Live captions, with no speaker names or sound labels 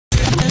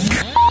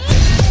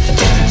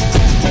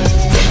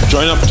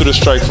Join up to the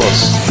strike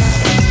force.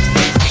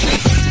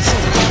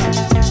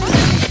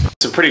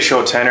 It's a pretty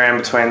short turnaround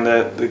between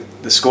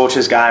the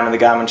Scorchers game and the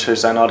game on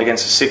Tuesday night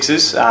against the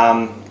Sixers.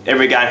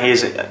 Every game here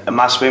is a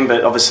must-win,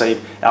 but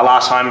obviously our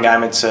last home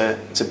game, it's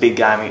a big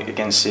game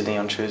against Sydney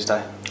on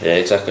Tuesday. Yeah,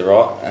 exactly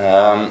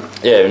right.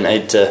 We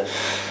need to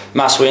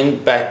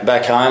must-win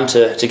back home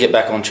to get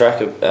back on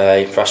track.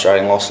 A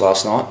frustrating loss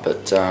last night,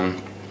 but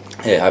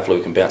hopefully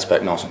we can bounce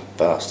back nice and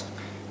fast.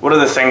 What are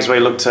the things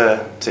we look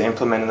to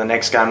implement in the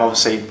next game?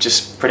 Obviously,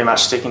 just pretty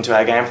much sticking to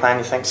our game plan,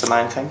 you think, is the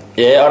main thing?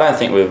 Yeah, I don't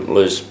think we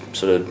lose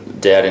sort of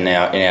doubt in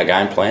our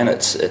game plan.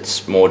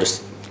 It's more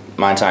just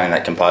maintaining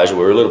that composure.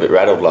 We were a little bit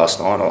rattled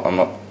last night. I'm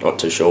not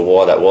too sure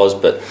why that was,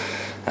 but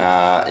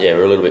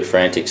we're a little bit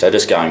frantic. So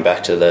just going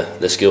back to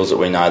the skills that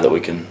we know that we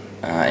can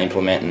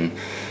implement,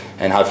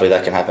 and hopefully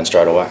that can happen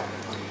straight away.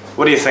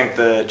 What do you think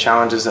the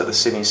challenges that the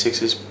Sydney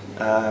Sixers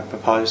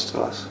proposed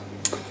to us?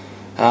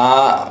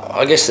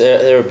 I guess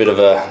they're a bit of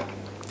a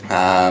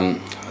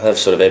they've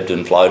sort of ebbed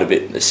and flowed a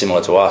bit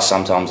similar to us.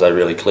 Sometimes they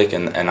really click,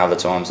 and other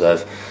times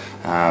they've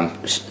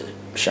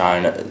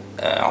shown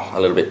a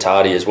little bit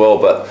tardy as well.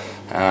 But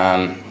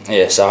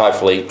so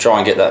hopefully try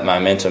and get that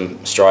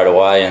momentum straight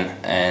away,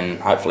 and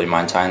hopefully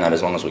maintain that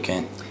as long as we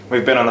can.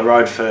 We've been on the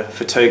road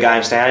for 2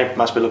 games now. You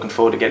must be looking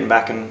forward to getting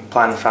back and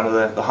playing in front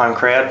of the home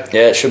crowd.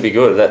 Yeah, it should be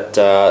good.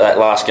 That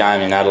last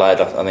game in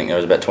Adelaide, I think there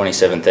was about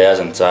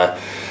 27,000. So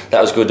that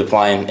was good to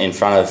play in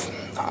front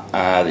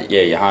of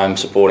your home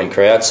supporting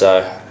crowd.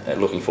 So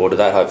looking forward to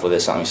that. Hopefully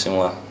there's something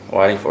similar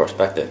waiting for us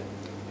back there.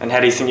 And how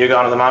do you think you're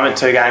going at the moment?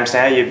 2 games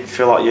now. You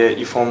feel like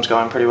your form's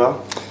going pretty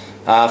well?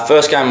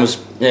 First game was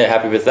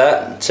happy with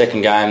that.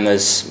 Second game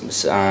there's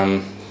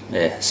some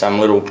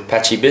little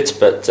patchy bits,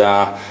 but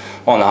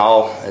on the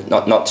whole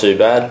not too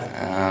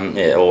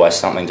bad. Always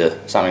something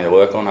to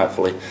work on.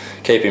 Hopefully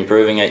keep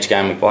improving each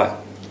game we play.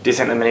 Do you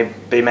think there may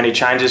be many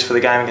changes for the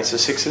game against the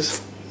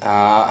Sixers?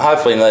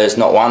 Hopefully there's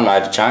not one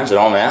major change that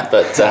I'm out,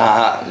 but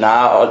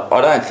no,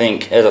 I don't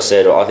think. As I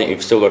said, I think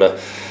we've still got to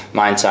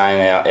maintain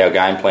our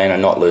game plan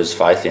and not lose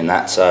faith in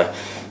that. So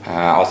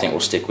I think we'll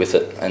stick with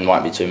it and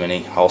won't be too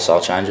many wholesale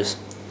changes.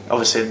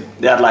 Obviously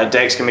the Adelaide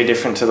deck's can be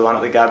different to the one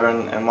at the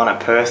Gabba and one at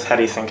Perth. How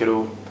do you think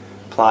it'll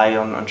play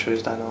on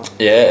Tuesday night?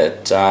 Yeah,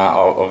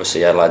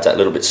 obviously Adelaide's that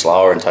little bit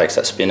slower and takes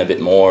that spin a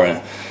bit more,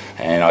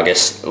 and I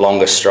guess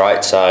longer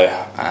straight. So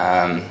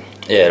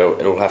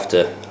it'll have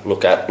to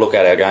look at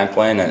our game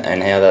plan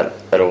and how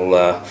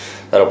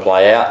that'll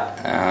play out.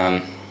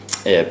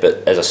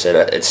 But as I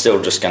said, it's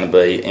still just going to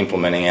be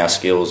implementing our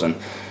skills and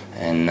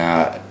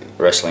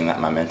wrestling that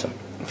momentum.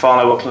 And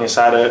finally, what can you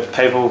say to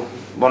people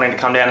wanting to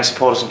come down and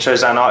support us on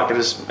Tuesday night? Get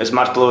as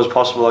much glue as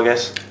possible, I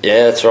guess.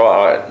 Yeah, that's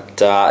right.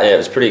 It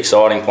was pretty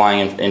exciting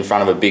playing in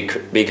front of a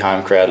big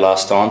home crowd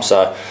last time.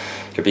 So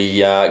it'd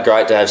be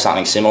great to have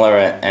something similar,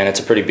 and it's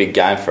a pretty big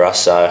game for us.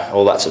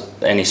 So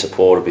any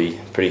support would be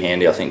pretty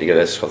handy, I think, to get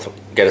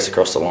us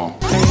across the line.